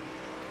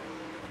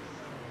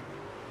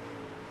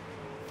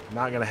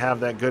 Not going to have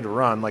that good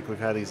run like we've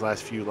had these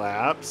last few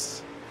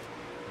laps.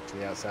 To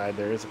the outside,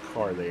 there is a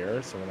car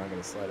there. So we're not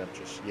going to slide up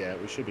just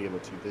yet. We should be able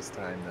to this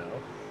time,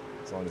 though.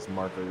 As long as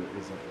Marker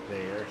isn't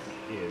there.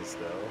 He is,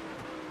 though.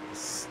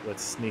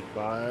 Let's sneak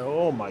by.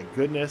 Oh, my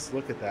goodness.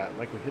 Look at that.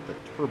 Like we hit the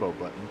turbo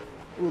button.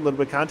 Ooh, a little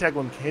bit of contact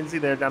with McKenzie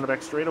there down the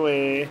back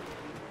straightaway.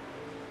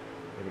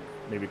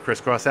 Maybe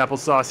crisscross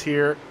applesauce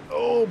here.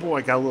 Oh,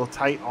 boy. Got a little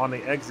tight on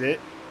the exit.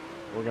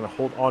 We're going to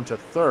hold on to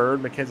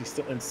 3rd. McKenzie's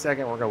still in 2nd.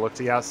 We're going to look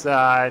to the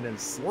outside. And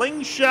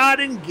slingshot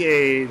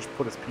engage.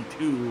 Put us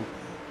P2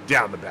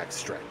 down the back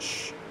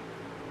stretch.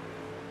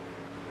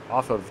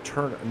 Off of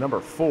turn number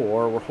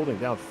 4. We're holding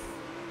down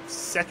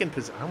 2nd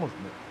position. I almost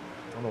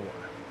don't know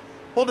why.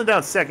 Holding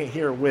down 2nd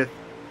here with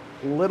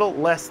little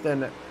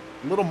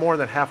more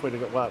than halfway to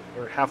go. Well,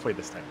 we're halfway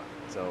this time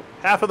out. So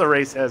half of the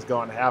race has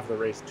gone, half of the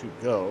race to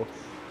go.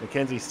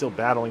 McKenzie's still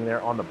battling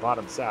there on the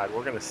bottom side.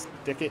 We're going to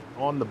stick it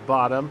on the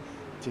bottom.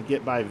 to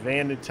get by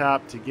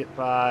Vandertop, to get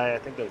by, I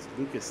think that was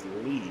Lucas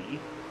Lee.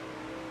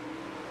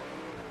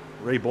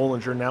 Ray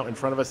Bollinger now in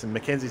front of us, and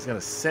McKenzie's going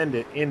to send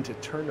it into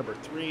turn number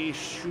 3,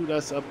 shoot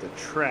us up the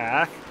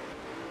track.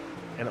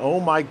 And oh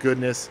my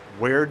goodness,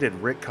 where did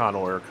Rick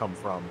Conoyer come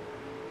from?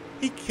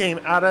 He came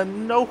out of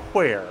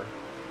nowhere.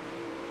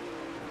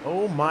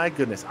 Oh my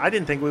goodness. I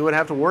didn't think we would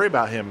have to worry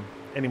about him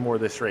anymore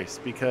this race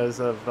because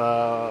of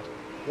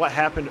what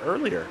happened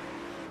earlier.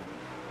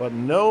 But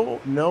no.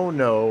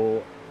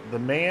 The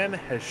man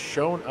has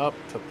shown up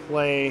to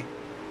play.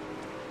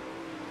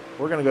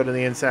 We're going to go to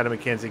the inside of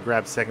McKenzie,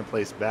 grab second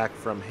place back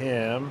from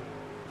him.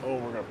 Oh,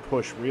 we're going to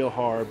push real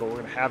hard, but we're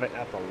going to have it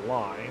at the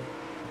line.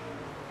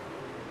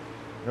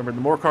 Remember,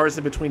 the more cars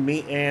in between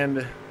me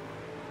and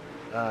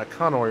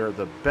Conoyer,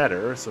 the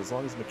better. So as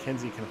long as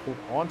McKenzie can hold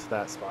on to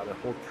that spot and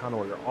hold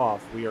Conoyer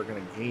off, we are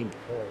going to gain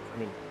points. I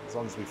mean, as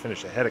long as we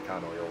finish ahead of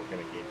Conoyer, we're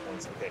going to gain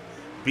points. Okay,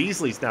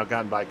 Beasley's now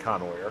gotten by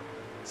Conoyer,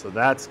 so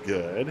that's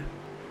good.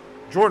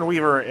 Jordan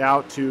Weaver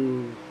out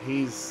to,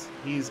 he's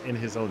in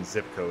his own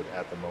zip code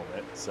at the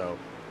moment, so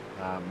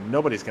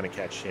nobody's going to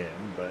catch him.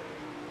 But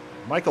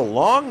Michael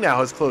Long now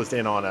has closed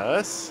in on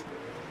us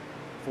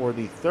for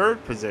the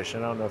 3rd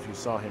position. I don't know if you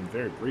saw him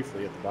very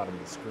briefly at the bottom of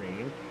the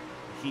screen.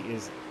 He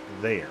is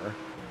there.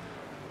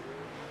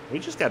 We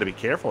just got to be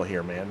careful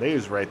here, man.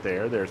 There's right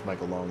there. There's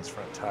Michael Long's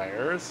front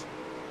tires.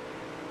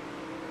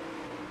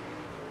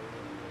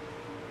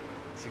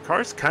 The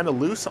car's kind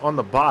of loose on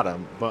the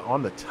bottom, but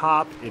on the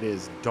top it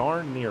is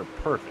darn near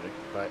perfect.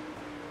 But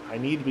I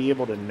need to be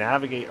able to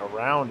navigate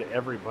around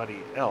everybody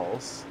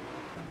else.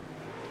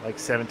 Like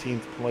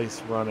 17th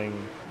place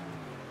running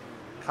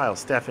Kyle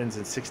Steffens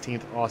and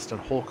 16th Austin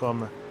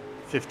Holcomb,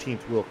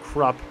 15th Will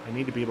Krupp. I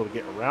need to be able to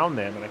get around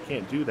them, and I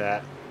can't do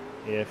that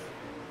if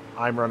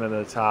I'm running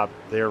at the top,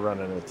 they're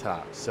running at the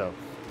top. So,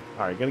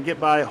 all right, going to get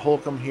by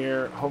Holcomb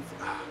here.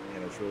 Hopefully,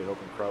 man, I was really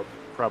hoping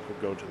Krupp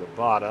would go to the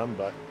bottom,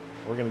 but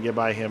we're going to get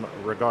by him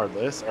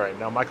regardless. All right,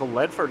 now Michael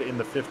Ledford in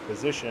the 5th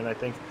position. I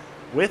think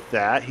with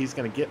that, he's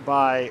going to get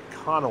by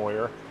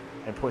Conoyer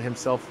and put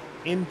himself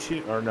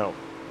into, or no,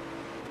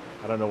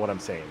 I don't know what I'm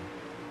saying.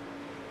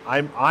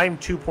 I'm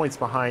 2 points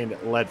behind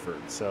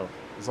Ledford, so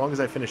as long as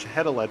I finish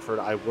ahead of Ledford,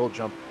 I will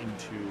jump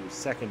into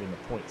 2nd in the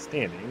point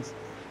standings,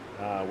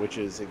 which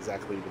is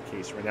exactly the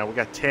case right now. We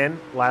got 10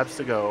 laps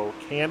to go.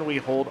 Can we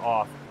hold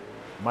off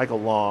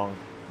Michael Long,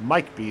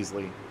 Mike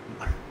Beasley,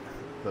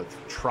 the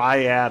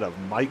triad of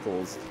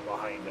Michaels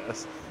behind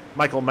us?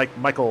 Michael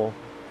McMichael.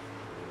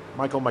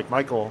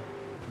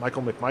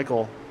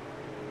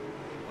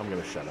 I'm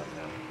going to shut up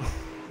now.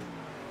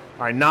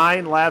 All right,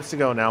 9 laps to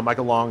go now.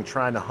 Michael Long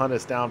trying to hunt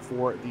us down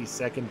for the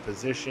 2nd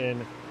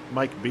position.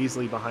 Mike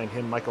Beasley behind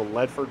him. Michael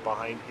Ledford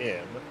behind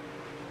him.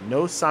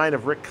 No sign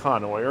of Rick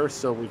Conoyer,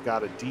 so we've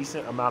got a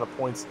decent amount of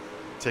points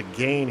to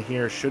gain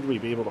here should we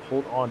be able to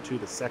hold on to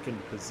the 2nd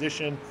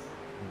position.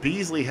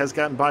 Beasley has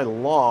gotten by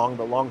Long,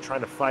 but Long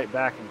trying to fight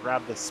back and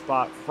grab the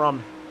spot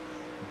from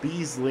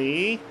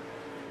Beasley.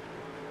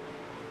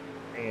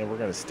 And we're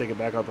going to stick it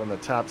back up on the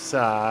top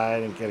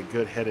side and get a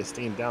good head of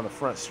steam down the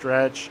front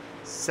stretch.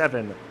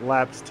 7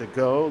 laps to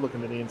go.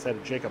 Looking to the inside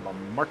of Jacob, a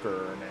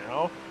marker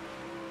now.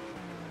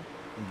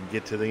 We can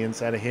get to the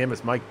inside of him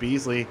as Mike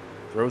Beasley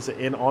throws it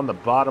in on the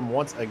bottom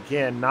once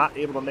again. Not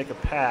able to make a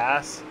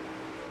pass.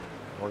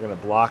 We're going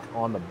to block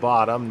on the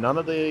bottom. None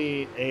of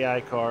the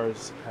AI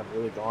cars have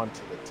really gone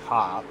to the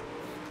top,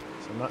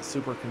 so I'm not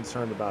super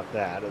concerned about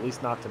that. At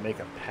least not to make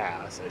a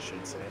pass, I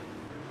should say.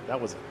 That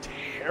was a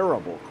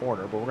terrible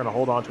corner, but we're going to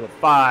hold on to it.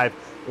 5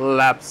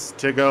 laps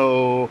to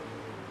go.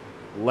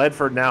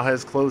 Ledford now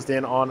has closed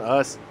in on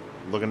us.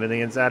 Looking to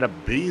the inside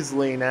of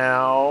Beasley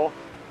now.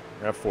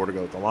 We have 4 to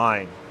go at the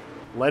line.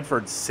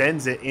 Ledford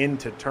sends it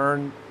into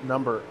turn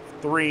number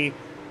 3.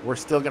 We're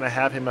still going to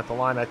have him at the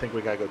line. I think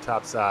we got to go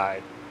top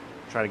side.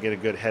 Try to get a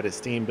good head of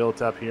steam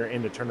built up here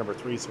into turn number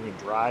 3 so we can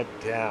drive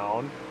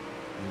down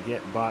and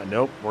get by.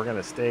 Nope, we're going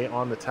to stay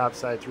on the top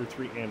side through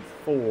 3 and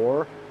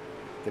 4.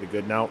 Get a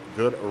good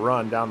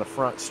run down the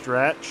front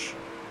stretch.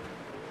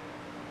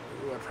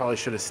 Ooh, I probably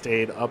should have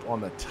stayed up on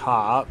the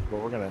top,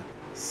 but we're going to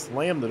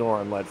slam the door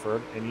on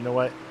Ledford. And you know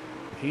what?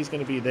 If he's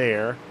going to be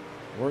there,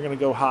 we're going to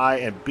go high,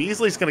 and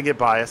Beasley's going to get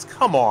by us.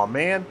 Come on,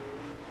 man.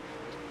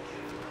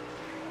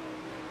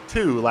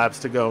 2 laps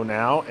to go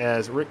now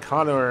as Rick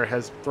Conoyer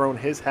has thrown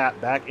his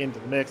hat back into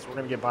the mix. We're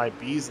going to get by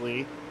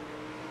Beasley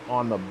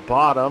on the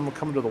bottom.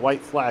 Coming to the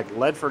white flag.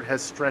 Ledford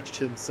has stretched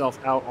himself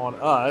out on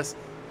us.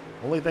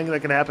 Only thing that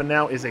can happen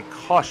now is a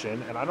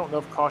caution, and I don't know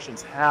if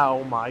caution's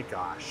how. My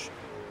gosh.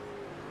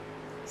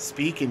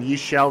 Speak and ye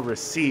shall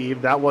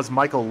receive. That was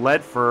Michael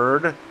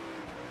Ledford.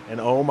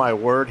 And oh my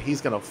word,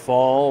 he's going to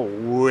fall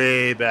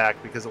way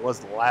back because it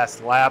was the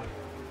last lap.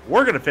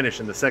 We're going to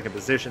finish in the 2nd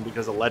position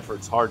because of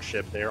Ledford's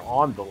hardship there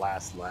on the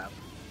last lap.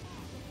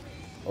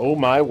 Oh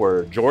my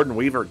word, Jordan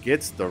Weaver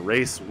gets the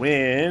race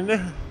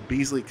win.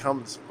 We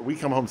come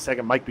home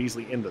 2nd, Mike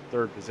Beasley in the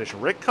 3rd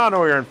position. Rick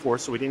Conoyer in 4th,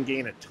 so we didn't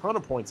gain a ton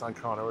of points on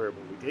Conoyer,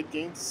 but we did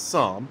gain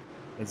some.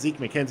 And Zeke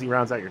McKenzie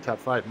rounds out your top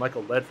 5.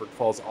 Michael Ledford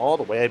falls all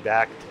the way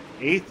back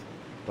to 8th.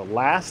 the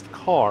last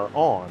car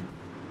on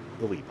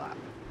the lead lap.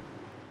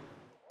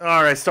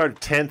 All right,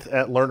 started 10th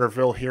at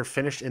Lernerville here.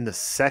 Finished in the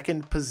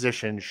second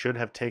position. Should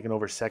have taken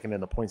over second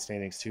in the point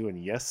standings too.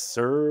 And yes,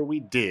 sir, we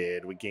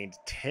did. We gained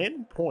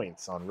 10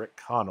 points on Rick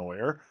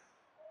Conoyer.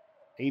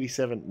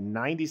 87,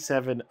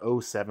 97,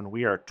 07.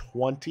 We are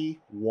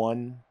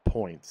 21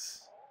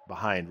 points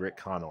behind Rick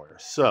Conoyer.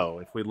 So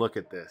if we look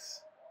at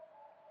this,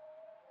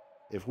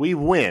 if we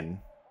win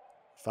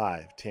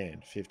 5,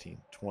 10, 15,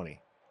 20,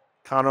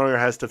 Conoyer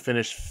has to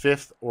finish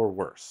 5th or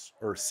worse,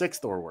 or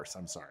 6th or worse.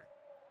 I'm sorry.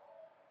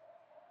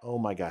 Oh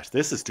my gosh,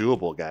 this is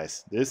doable,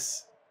 guys.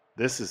 This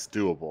is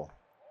doable.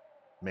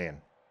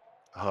 Man.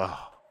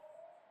 Oh,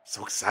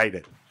 so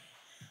excited.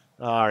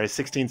 All right,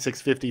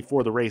 16,650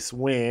 for the race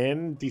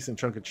win. Decent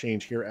chunk of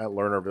change here at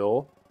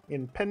Lernerville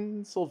in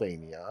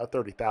Pennsylvania.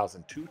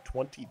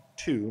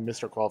 30,222.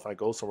 Missed our qualifying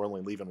goal, so we're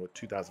only leaving with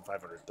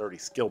 2,530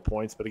 skill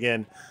points. But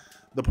again,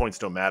 the points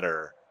don't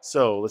matter.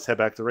 So let's head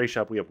back to the race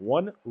shop. We have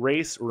one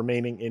race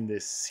remaining in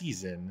this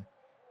season.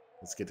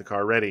 Let's get the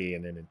car ready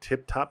and in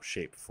tip-top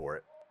shape for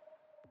it.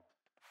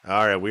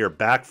 All right, we are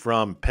back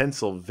from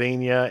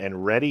Pennsylvania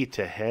and ready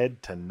to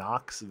head to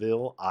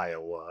Knoxville,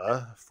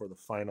 Iowa for the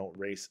final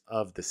race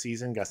of the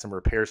season. Got some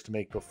repairs to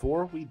make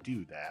before we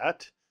do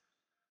that.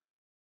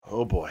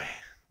 Oh boy,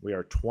 we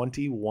are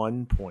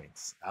 21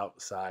 points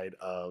outside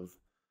of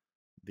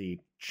the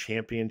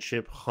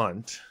championship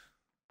hunt.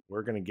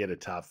 We're going to get a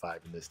top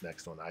 5 in this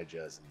next one. I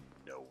just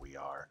know we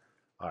are.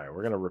 All right,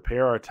 we're going to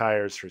repair our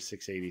tires for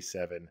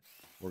 687.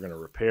 We're going to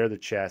repair the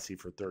chassis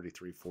for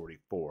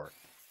 3344.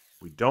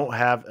 We don't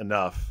have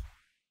enough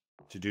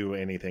to do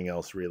anything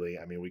else, really.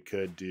 I mean, we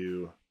could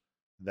do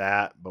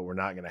that, but we're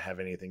not going to have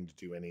anything to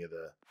do any of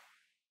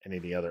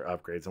the other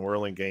upgrades. And we're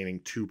only gaining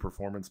 2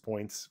 performance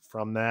points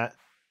from that.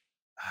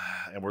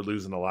 And we're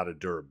losing a lot of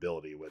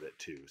durability with it,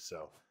 too.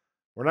 So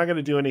we're not going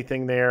to do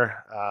anything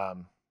there.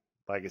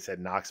 Like I said,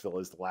 Knoxville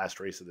is the last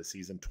race of the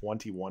season.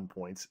 21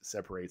 points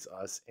separates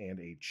us and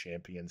a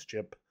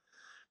championship.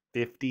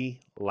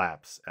 50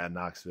 laps at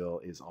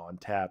Knoxville is on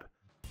tap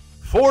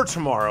for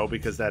tomorrow,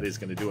 because that is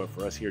going to do it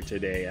for us here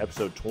today.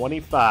 Episode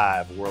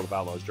 25, World of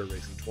Outlaws Dirt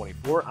Racing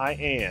 24. I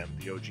am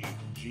the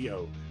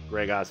OGGO,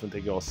 Greg Osmond.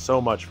 Thank you all so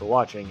much for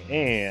watching,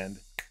 and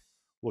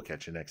we'll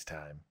catch you next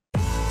time.